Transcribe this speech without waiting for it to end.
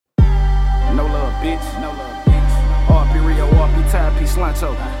bitch. RP Rio, RP Tide, P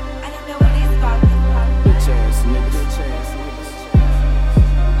Slanto. I don't know what he's about. Bitch ass niggas.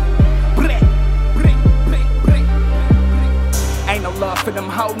 Ain't no love for them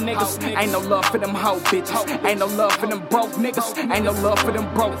hoe niggas. Ain't no love for them hoe bitches. Ain't no love for them broke niggas. Ain't no love for them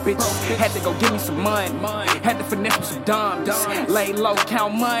broke bitches. Had to go give me some money. Had to finesse me some dimes. Lay low,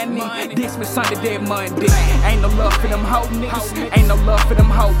 count money. This was Sunday, dead Monday. Ain't no love for them hoe niggas. Ain't no love for them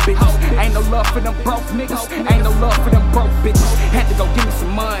hoe bitches. Ain't no love for them broke niggas. Ain't no love for them broke bitches. Had to go give me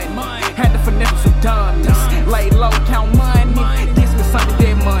some money. Had to finesse me some dimes. Lay low, count money. This was Sunday,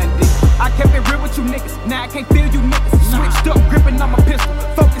 dead Monday. I kept it real with you niggas. Now I can't feel you niggas. Switched up, gripping on my pistol.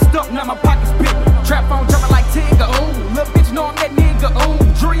 Focused up, now my pockets big. Trap phone jumping like Tigger, ooh. Little bitch know I'm that nigga, ooh.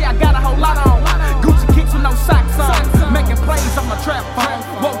 Dre, I got a whole lot on. Gucci kicks with no socks on. Making plays on my trap phone.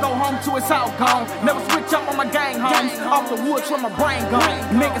 Won't go home till it's all gone. Never switch up on my gang homes. Off the woods where my brain gone.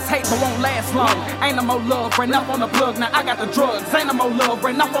 Niggas hate but won't last long. Ain't no more love, ran up on the plug, now I got the drugs. Ain't no more love,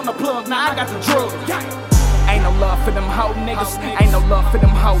 ran up on the plug, now I got the drugs. Ain't no love for them hoe niggas. Ain't no love for them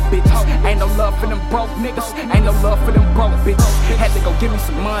hoe bitches. Ain't no love for them broke niggas. Ain't no love for them broke bitches. Had to go give me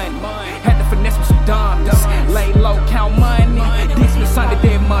some money. Had to finesse me some dimes. Lay low, count money. This was Sunday,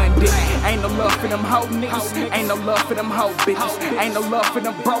 dead Monday. Ain't no love for them hoe niggas. Ain't no love for them hoe bitches. Ain't no love for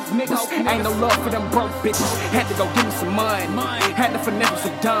them broke niggas. Ain't no love for them broke bitches. Had to go give me some money. Had to finesse me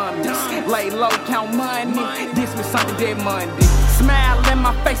some dimes. Lay low, count money. This was Sunday, dead Monday. Smile in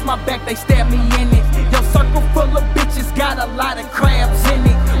my face, my back, they stab me in it. Your circle full of bitches got a lot of crabs in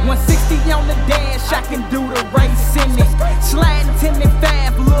it. 160 on the dash, I can do the race in it. Sliding 10 and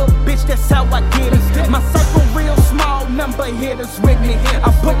 5, little bitch, that's how I get it. My circle real small, number hitters with me. I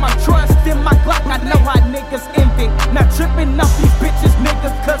put my trust in my Glock, I know how niggas envy. Not tripping off these bitches,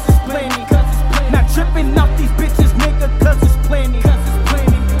 nigga, cause it's plenty. Not tripping off these bitches, nigga, cause it's plenty.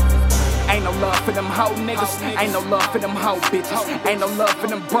 Ain't no love for them hoe niggas. Ain't no love for them hoe bitches. Ain't no love for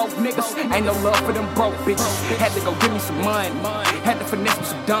them broke niggas. Ain't no love for them broke bitches. Had to go give me some money. Had to finesse me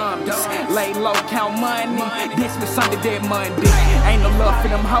some dimes. Lay low, count money. This was Sunday, dead Monday. Ain't no love for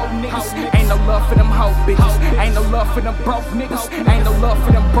them hoe niggas. Ain't no love for them hoe bitches. Ain't no love for them broke niggas. Ain't no love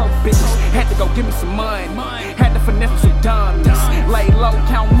for them broke bitches. Had to go give me some money. Had to finesse me some dimes. Lay low,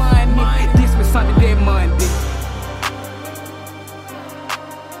 count money. This was Sunday, dead Monday.